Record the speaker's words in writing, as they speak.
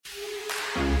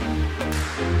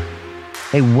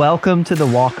Hey, welcome to the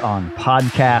Walk On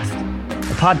Podcast,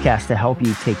 a podcast to help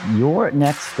you take your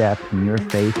next step in your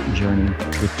faith journey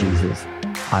with Jesus.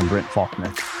 I'm Brent Faulkner.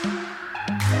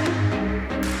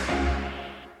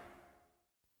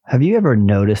 Have you ever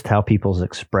noticed how people's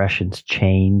expressions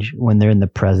change when they're in the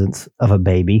presence of a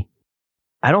baby?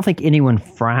 I don't think anyone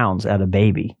frowns at a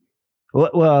baby.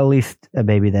 Well, at least a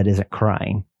baby that isn't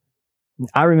crying.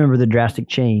 I remember the drastic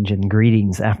change in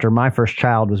greetings after my first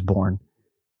child was born.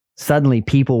 Suddenly,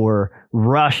 people were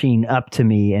rushing up to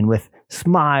me, and with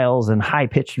smiles and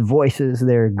high-pitched voices,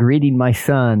 they're greeting my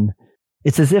son.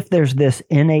 It's as if there's this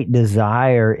innate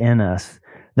desire in us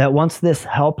that wants this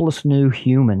helpless new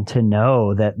human to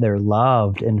know that they're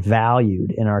loved and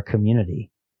valued in our community.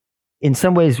 In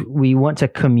some ways, we want to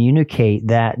communicate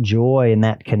that joy and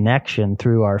that connection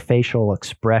through our facial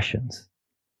expressions.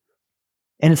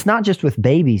 And it's not just with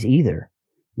babies either.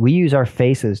 We use our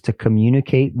faces to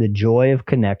communicate the joy of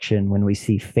connection when we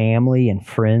see family and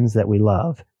friends that we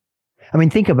love. I mean,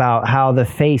 think about how the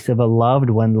face of a loved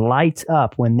one lights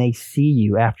up when they see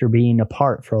you after being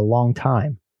apart for a long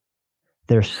time.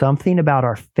 There's something about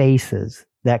our faces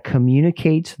that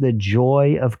communicates the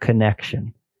joy of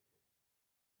connection.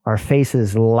 Our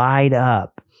faces light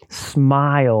up,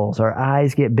 smiles, our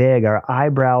eyes get big, our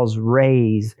eyebrows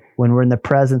raise when we're in the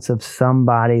presence of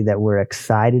somebody that we're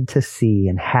excited to see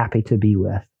and happy to be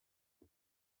with.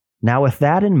 Now, with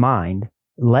that in mind,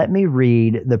 let me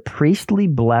read the priestly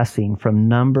blessing from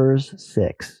Numbers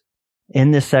 6.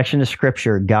 In this section of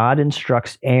scripture, God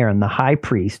instructs Aaron, the high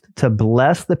priest, to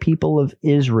bless the people of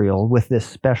Israel with this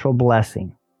special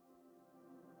blessing.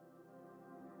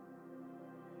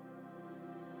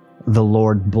 The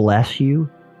Lord bless you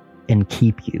and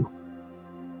keep you.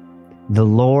 The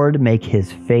Lord make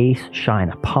his face shine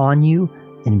upon you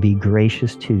and be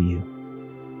gracious to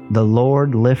you. The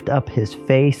Lord lift up his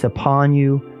face upon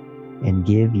you and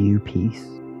give you peace.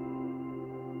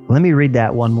 Let me read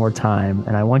that one more time,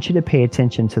 and I want you to pay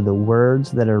attention to the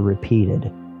words that are repeated.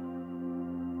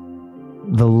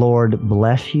 The Lord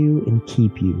bless you and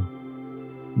keep you.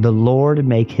 The Lord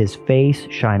make his face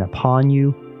shine upon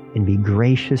you and be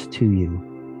gracious to you.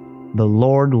 The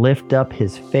Lord lift up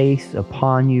his face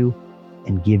upon you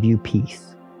and give you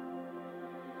peace.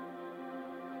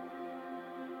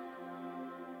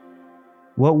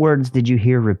 What words did you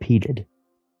hear repeated?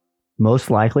 Most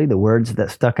likely the words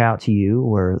that stuck out to you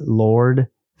were Lord,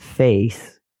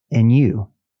 face, and you.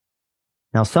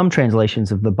 Now, some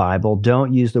translations of the Bible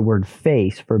don't use the word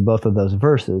face for both of those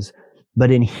verses,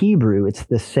 but in Hebrew, it's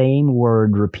the same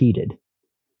word repeated.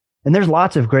 And there's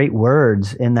lots of great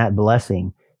words in that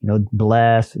blessing,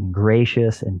 bless and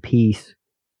gracious and peace.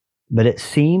 But it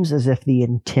seems as if the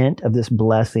intent of this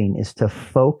blessing is to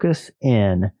focus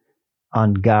in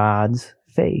on God's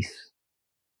face.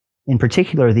 In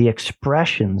particular, the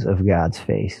expressions of God's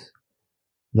face.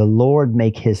 The Lord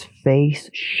make his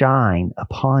face shine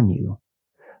upon you.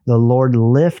 The Lord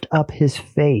lift up his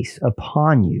face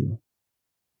upon you.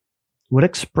 What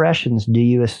expressions do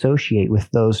you associate with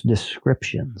those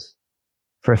descriptions?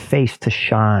 For a face to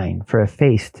shine, for a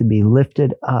face to be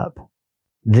lifted up.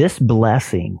 This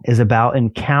blessing is about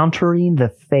encountering the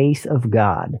face of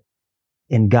God.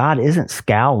 And God isn't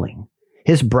scowling.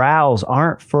 His brows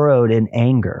aren't furrowed in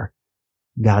anger.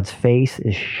 God's face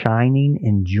is shining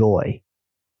in joy.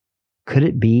 Could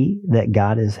it be that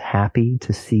God is happy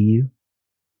to see you?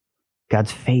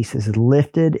 God's face is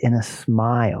lifted in a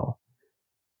smile.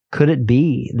 Could it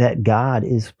be that God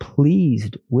is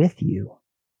pleased with you?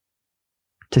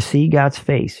 To see God's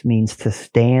face means to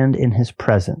stand in his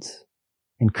presence.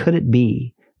 And could it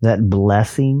be that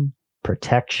blessing,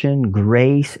 protection,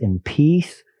 grace, and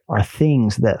peace are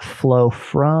things that flow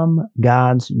from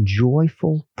God's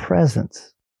joyful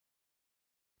presence?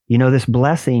 This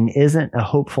blessing isn't a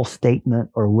hopeful statement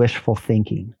or wishful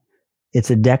thinking.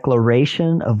 It's a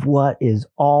declaration of what is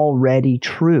already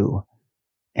true.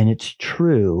 And it's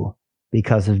true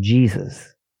because of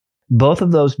Jesus. Both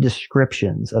of those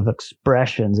descriptions of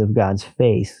expressions of God's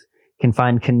face can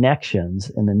find connections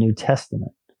in the New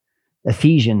Testament.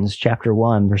 Ephesians chapter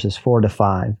 1, verses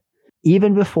 4-5.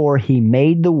 Even before he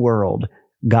made the world,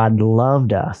 God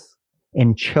loved us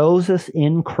and chose us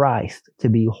in Christ to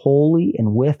be holy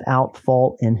and without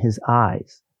fault in his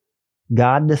eyes.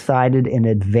 God decided in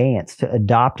advance to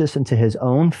adopt us into his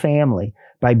own family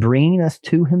by bringing us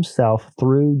to himself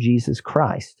through Jesus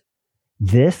Christ.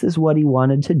 This is what he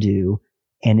wanted to do,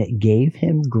 and it gave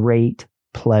him great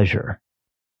pleasure.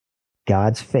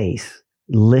 God's face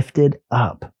lifted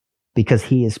up because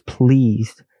he is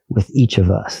pleased with each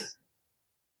of us.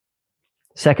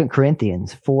 2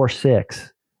 Corinthians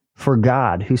 4:6. For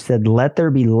God, who said, "Let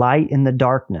there be light in the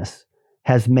darkness,"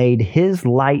 has made his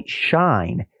light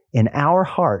shine in our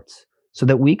hearts so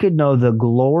that we could know the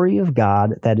glory of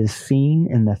God that is seen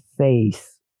in the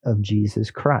face of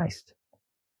Jesus Christ.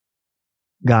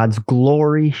 God's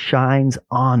glory shines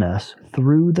on us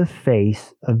through the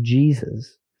face of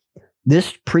Jesus.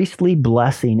 This priestly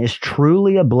blessing is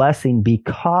truly a blessing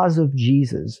because of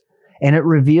Jesus, and it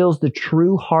reveals the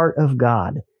true heart of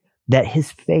God, that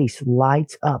his face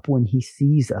lights up when he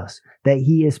sees us, that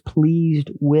he is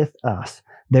pleased with us.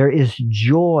 There is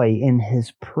joy in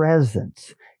his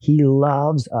presence. He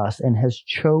loves us and has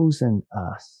chosen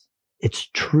us. It's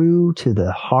true to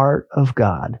the heart of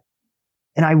God.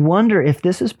 And I wonder if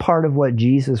this is part of what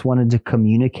Jesus wanted to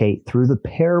communicate through the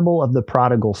parable of the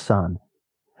prodigal son.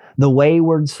 The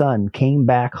wayward son came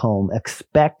back home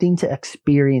expecting to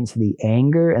experience the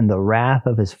anger and the wrath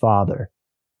of his father.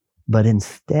 But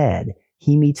instead,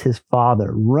 he meets his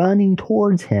father running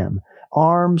towards him,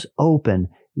 arms open,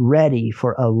 ready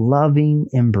for a loving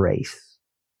embrace.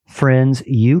 Friends,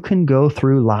 you can go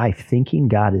through life thinking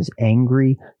God is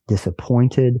angry,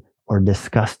 disappointed, or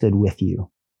disgusted with you.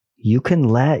 You can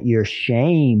let your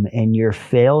shame and your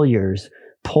failures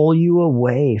pull you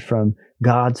away from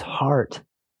God's heart.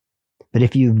 But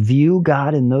if you view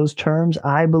God in those terms,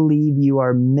 I believe you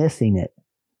are missing it.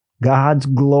 God's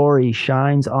glory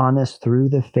shines on us through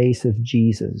the face of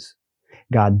Jesus.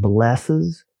 God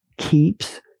blesses,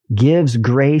 keeps, gives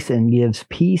grace, and gives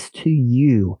peace to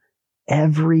you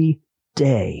every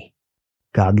day.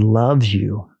 God loves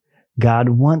you. God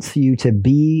wants you to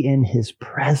be in his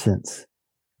presence.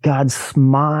 God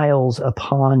smiles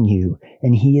upon you,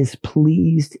 and he is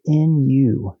pleased in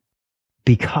you.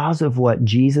 Because of what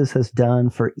Jesus has done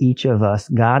for each of us,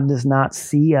 God does not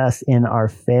see us in our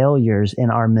failures, in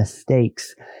our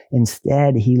mistakes.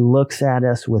 Instead, he looks at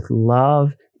us with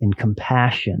love and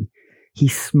compassion. He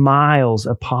smiles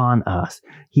upon us.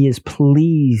 He is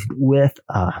pleased with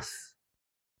us.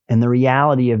 And the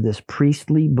reality of this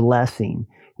priestly blessing,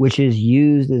 which is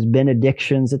used as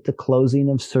benedictions at the closing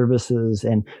of services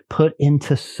and put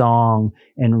into song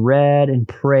and read and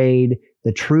prayed,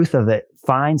 the truth of it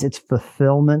finds its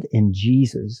fulfillment in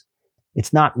Jesus.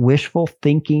 It's not wishful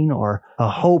thinking or a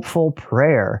hopeful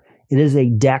prayer. It is a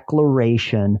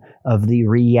declaration of the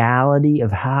reality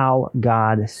of how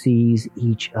God sees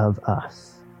each of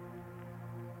us.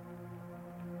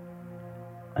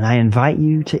 And I invite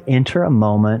you to enter a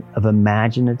moment of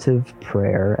imaginative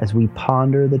prayer as we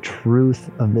ponder the truth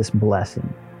of this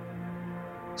blessing.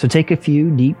 So take a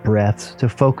few deep breaths to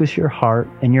focus your heart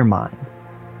and your mind.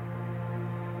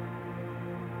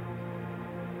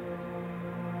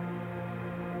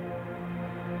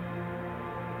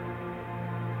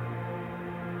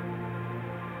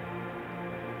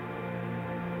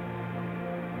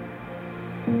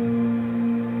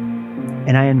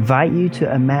 And I invite you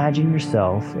to imagine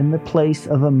yourself in the place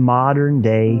of a modern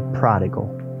day prodigal.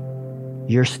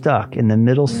 You're stuck in the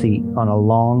middle seat on a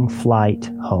long flight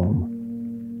home.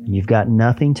 And you've got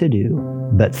nothing to do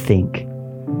but think.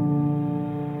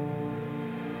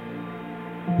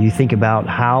 You think about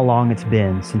how long it's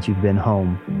been since you've been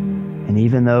home. And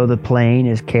even though the plane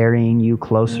is carrying you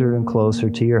closer and closer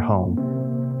to your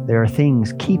home, there are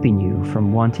things keeping you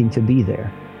from wanting to be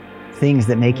there. Things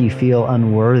that make you feel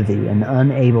unworthy and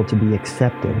unable to be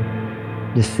accepted.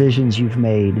 Decisions you've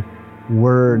made,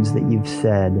 words that you've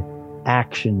said,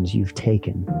 actions you've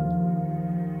taken.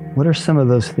 What are some of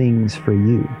those things for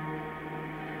you?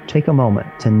 Take a moment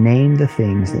to name the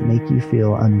things that make you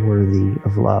feel unworthy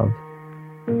of love.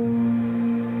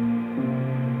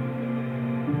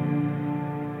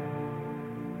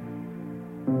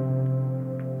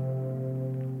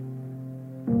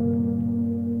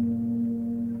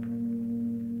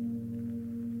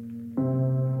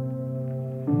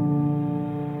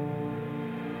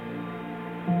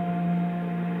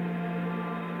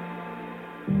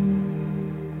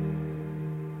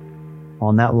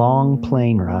 On that long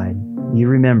plane ride, you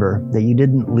remember that you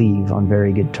didn't leave on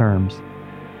very good terms.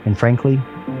 And frankly,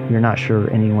 you're not sure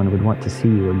anyone would want to see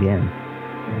you again.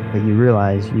 But you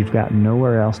realize you've got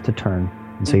nowhere else to turn,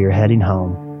 and so you're heading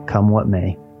home, come what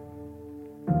may.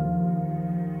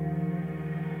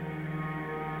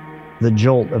 The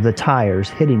jolt of the tires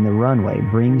hitting the runway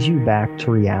brings you back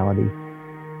to reality.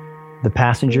 The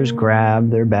passengers grab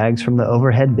their bags from the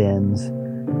overhead bins,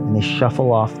 and they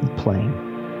shuffle off the plane.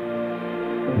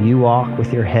 You walk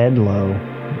with your head low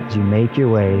as you make your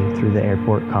way through the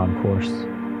airport concourse.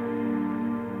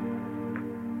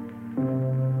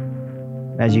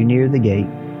 As you near the gate,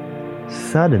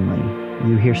 suddenly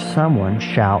you hear someone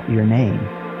shout your name.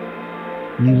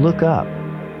 You look up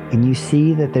and you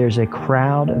see that there's a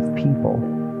crowd of people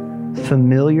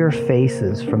familiar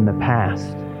faces from the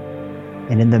past.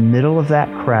 And in the middle of that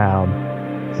crowd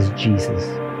is Jesus.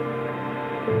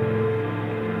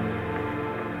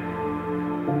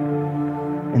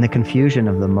 In the confusion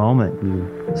of the moment,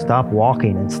 you stop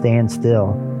walking and stand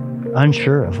still,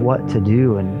 unsure of what to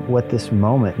do and what this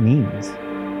moment means.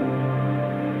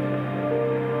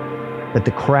 But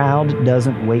the crowd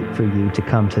doesn't wait for you to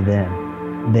come to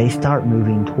them. They start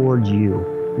moving towards you,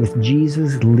 with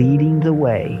Jesus leading the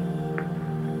way.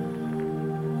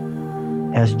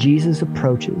 As Jesus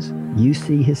approaches, you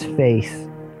see his face,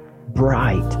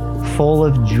 bright, full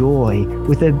of joy,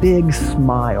 with a big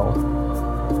smile.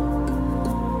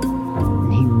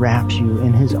 And he wraps you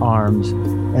in his arms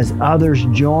as others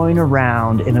join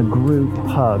around in a group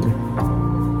hug.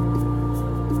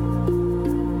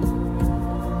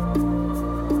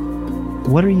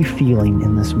 What are you feeling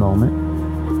in this moment?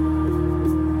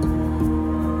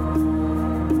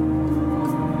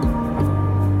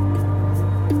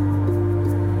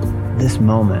 This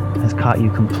moment has caught you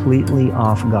completely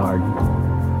off guard.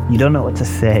 You don't know what to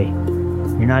say.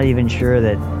 You're not even sure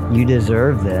that you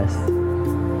deserve this.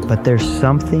 But there's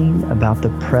something about the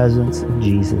presence of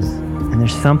Jesus, and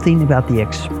there's something about the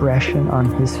expression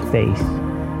on his face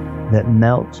that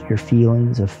melts your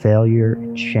feelings of failure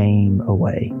and shame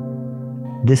away.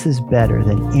 This is better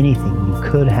than anything you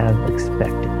could have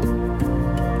expected.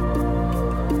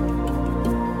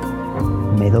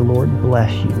 May the Lord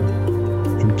bless you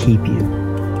and keep you.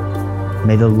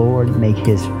 May the Lord make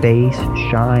his face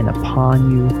shine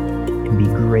upon you and be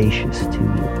gracious to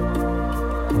you.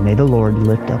 And may the Lord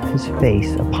lift up his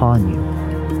face upon you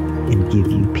and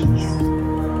give you peace.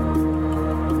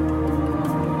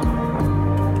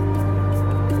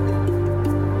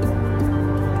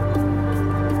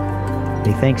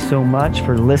 Thanks so much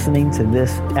for listening to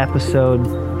this episode.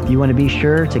 If you want to be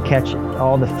sure to catch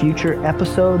all the future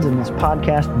episodes in this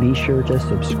podcast, be sure to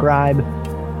subscribe.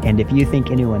 And if you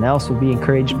think anyone else will be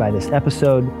encouraged by this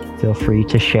episode, feel free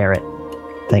to share it.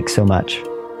 Thanks so much.